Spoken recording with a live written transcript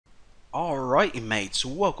Alright mates,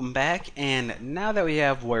 welcome back, and now that we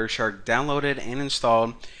have Wireshark downloaded and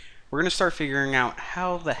installed, we're going to start figuring out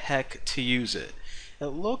how the heck to use it. It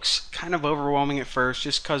looks kind of overwhelming at first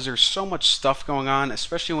just because there's so much stuff going on,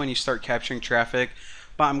 especially when you start capturing traffic,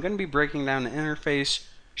 but I'm going to be breaking down the interface,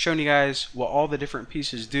 showing you guys what all the different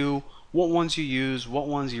pieces do, what ones you use, what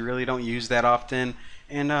ones you really don't use that often,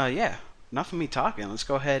 and yeah, enough of me talking, let's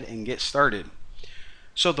go ahead and get started.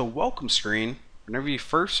 So the welcome screen, whenever you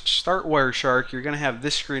first start Wireshark, you're going to have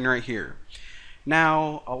this screen right here.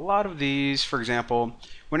 Now, a lot of these, for example,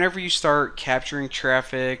 whenever you start capturing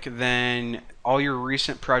traffic, then all your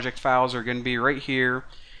recent project files are going to be right here.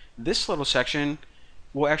 This little section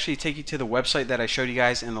will actually take you to the website that I showed you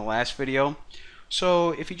guys in the last video.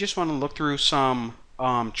 So if you just want to look through some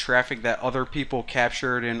traffic that other people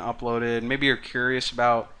captured and uploaded, maybe you're curious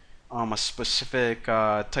about a specific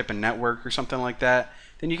type of network or something like that,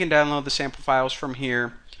 then you can download the sample files from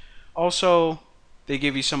here. Also, they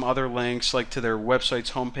give you some other links like to their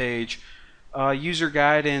website's homepage, user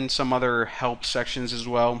guide, and some other help sections as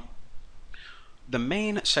well. The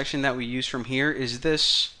main section that we use from here is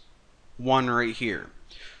this one right here.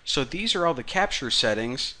 So these are all the capture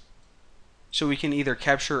settings, so we can either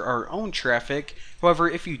capture our own traffic. However,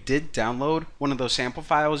 if you did download one of those sample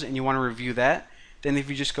files and you want to review that, then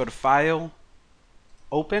if you just go to File,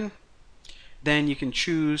 Open, then you can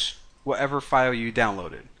choose whatever file you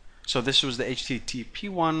downloaded. So this was the HTTP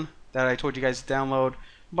one that I told you guys to download,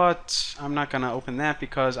 but I'm not going to open that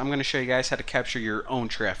because I'm going to show you guys how to capture your own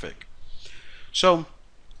traffic. So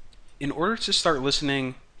in order to start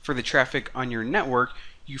listening for the traffic on your network,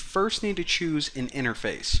 you first need to choose an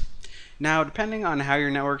interface. Now, depending on how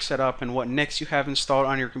your network's set up and what NICs you have installed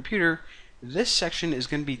on your computer, this section is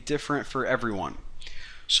going to be different for everyone.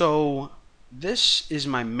 So this is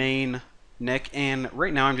my main NIC, and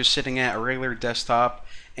right now I'm just sitting at a regular desktop,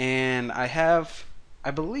 and I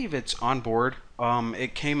believe it's on board.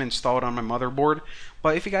 It came installed on my motherboard,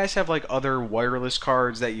 but if you guys have like other wireless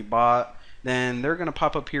cards that you bought, then they're gonna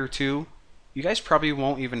pop up here too. You guys probably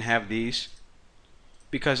won't even have these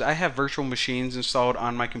because I have virtual machines installed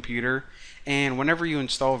on my computer, and whenever you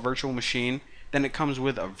install a virtual machine, then it comes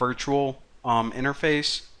with a virtual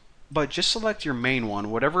interface. But just select your main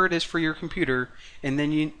one, whatever it is for your computer, and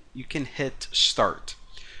then you can hit start.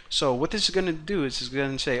 So what this is going to do is it's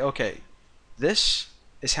going to say, okay, this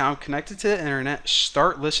is how I'm connected to the internet.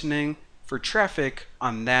 Start listening for traffic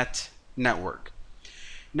on that network.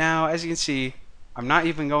 Now, as you can see, I'm not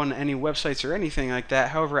even going to any websites or anything like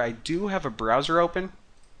that. However, I do have a browser open.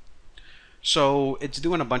 So it's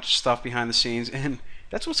doing a bunch of stuff behind the scenes, and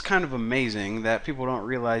that's what's kind of amazing that people don't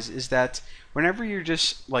realize is that whenever you're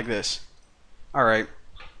just like this, alright,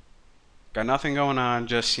 got nothing going on,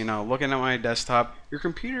 just, you know, looking at my desktop, your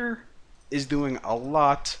computer is doing a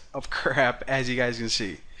lot of crap, as you guys can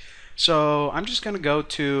see. So I'm just going to go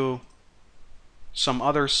to some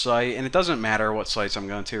other site, and it doesn't matter what sites I'm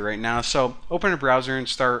going to right now. So open a browser and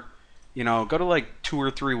start, you know, go to like 2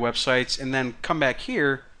 or 3 websites, and then come back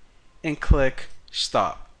here and click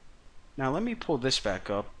stop. Now let me pull this back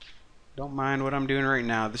up. Don't mind what I'm doing right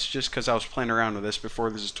now. This is just because I was playing around with this before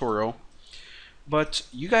this tutorial. But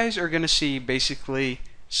you guys are going to see basically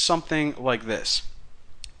something like this.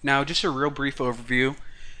 Now just a real brief overview,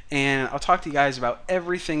 and I'll talk to you guys about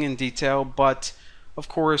everything in detail, but of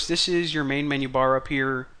course this is your main menu bar up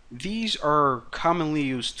here. These are commonly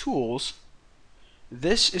used tools.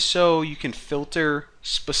 This is so you can filter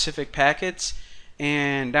specific packets,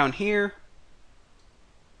 and down here,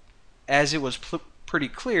 as it was pretty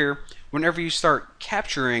clear, whenever you start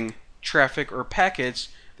capturing traffic or packets,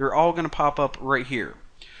 they're all going to pop up right here.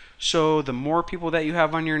 So the more people that you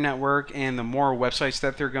have on your network and the more websites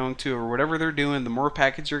that they're going to or whatever they're doing, the more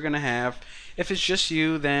packets you're going to have. If it's just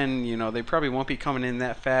you, then you know they probably won't be coming in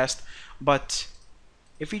that fast. But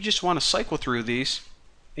if you just want to cycle through these,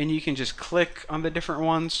 and you can just click on the different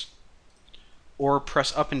ones or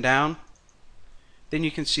press up and down, then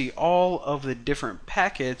you can see all of the different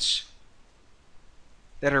packets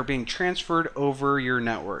that are being transferred over your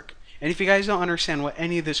network. And if you guys don't understand what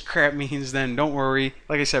any of this crap means, then don't worry.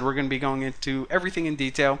 Like I said, we're going to be going into everything in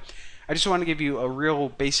detail. I just want to give you a real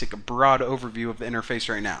basic, broad overview of the interface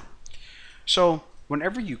right now. So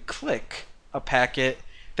whenever you click a packet,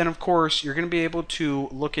 then of course you're going to be able to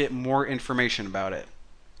look at more information about it.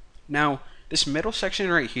 Now, this middle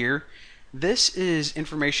section right here, this is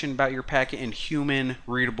information about your packet in human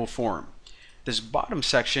readable form. This bottom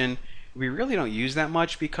section, we really don't use that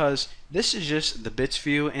much because this is just the bits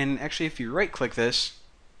view, and actually if you right click this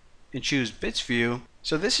and choose bits view,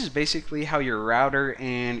 so this is basically how your router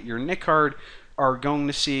and your NIC card are going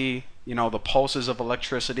to see the pulses of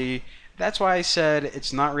electricity. That's why I said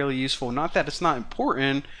it's not really useful. Not that it's not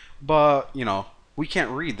important, but we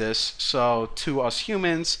can't read this, so to us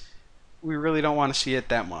humans, we really don't want to see it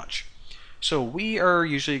that much. So we are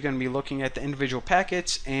usually going to be looking at the individual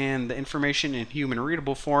packets and the information in human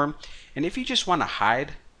readable form. And if you just want to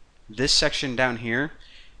hide this section down here,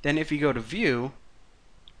 then if you go to view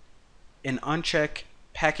and uncheck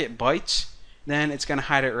packet bytes, then it's going to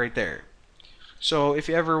hide it right there. So if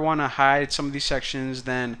you ever want to hide some of these sections,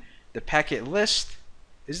 then the packet list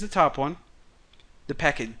is the top one. The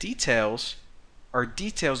packet details are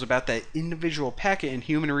details about that individual packet in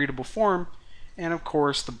human readable form, and of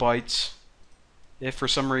course the bytes. If for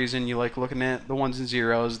some reason you like looking at the ones and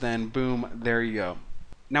zeros, then boom, there you go.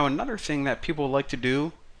 Now another thing that people like to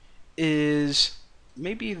do is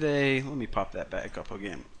let me pop that back up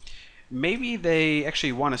again. Maybe they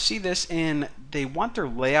actually want to see this and they want their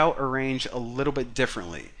layout arranged a little bit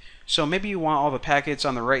differently. So maybe you want all the packets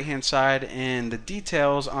on the right hand side and the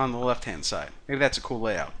details on the left hand side. Maybe that's a cool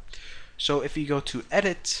layout. So if you go to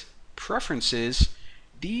Edit, Preferences,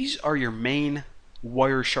 these are your main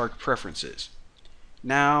Wireshark preferences.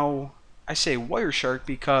 Now, I say Wireshark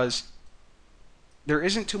because there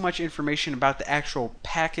isn't too much information about the actual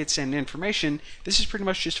packets and information. This is pretty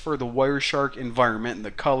much just for the Wireshark environment,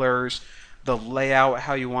 the colors, the layout,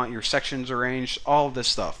 how you want your sections arranged, all of this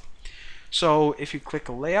stuff. So if you click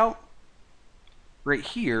a layout right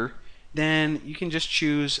here, then you can just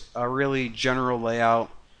choose a really general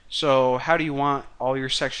layout. So how do you want all your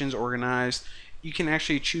sections organized? You can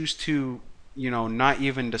actually choose to not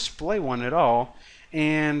even display one at all,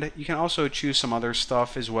 and you can also choose some other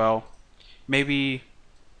stuff as well. Maybe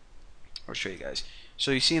I'll show you guys.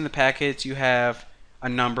 So you see in the packets you have a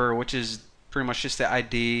number, which is pretty much just the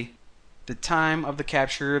ID, the time of the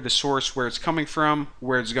capture, the source, where it's coming from,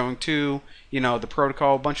 where it's going to, the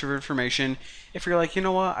protocol, a bunch of information. If you're like,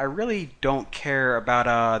 what, I really don't care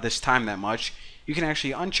about this time that much, you can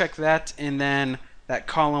actually uncheck that, and then that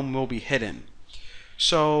column will be hidden.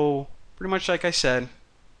 So pretty much like I said,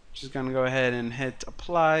 just gonna go ahead and hit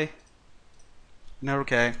apply and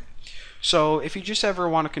OK. So if you just ever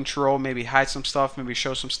want to control, maybe hide some stuff, maybe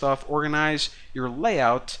show some stuff, organize your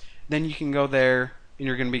layout, then you can go there and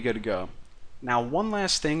you're going to be good to go. Now one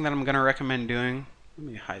last thing that I'm going to recommend doing, let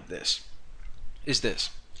me hide this, is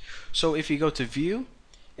this. So if you go to view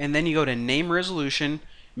and then you go to name resolution,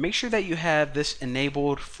 make sure that you have this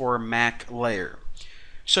enabled for Mac layer.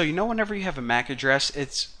 So whenever you have a MAC address,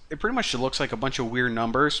 it pretty much looks like a bunch of weird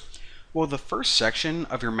numbers. Well, the first section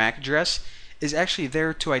of your MAC address is actually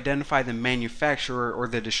there to identify the manufacturer or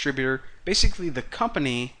the distributor, basically the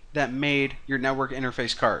company that made your network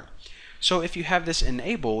interface card. So if you have this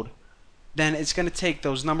enabled, then it's going to take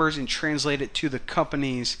those numbers and translate it to the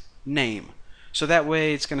company's name. So that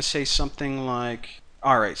way it's going to say something like,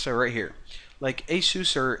 alright, so right here, like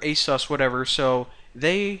Asus or Asus, whatever, so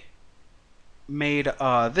they made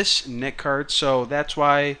this NIC card, so that's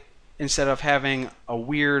why instead of having a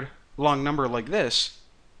weird long number like this,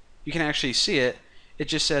 you can actually see it. It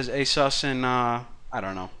just says Asus, and I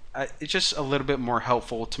don't know. It's just a little bit more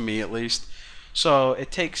helpful to me, at least. So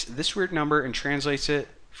it takes this weird number and translates it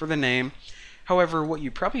for the name. However, what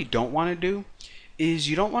you probably don't want to do is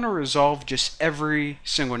you don't want to resolve just every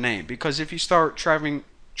single name, because if you start trying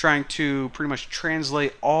to pretty much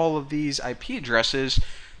translate all of these IP addresses,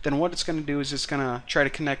 then what it's going to do is it's going to try to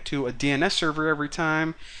connect to a DNS server every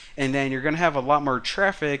time, and then you're going to have a lot more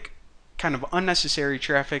traffic, kind of unnecessary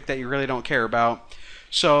traffic that you really don't care about.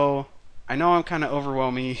 So I know I'm kind of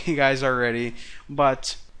overwhelming you guys already,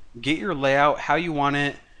 but get your layout how you want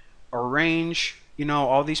it, arrange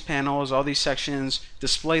all these panels, all these sections,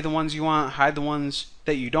 display the ones you want, hide the ones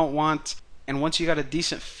that you don't want, and once you got a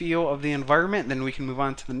decent feel of the environment, then we can move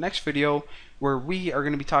on to the next video where we are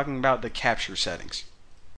going to be talking about the capture settings.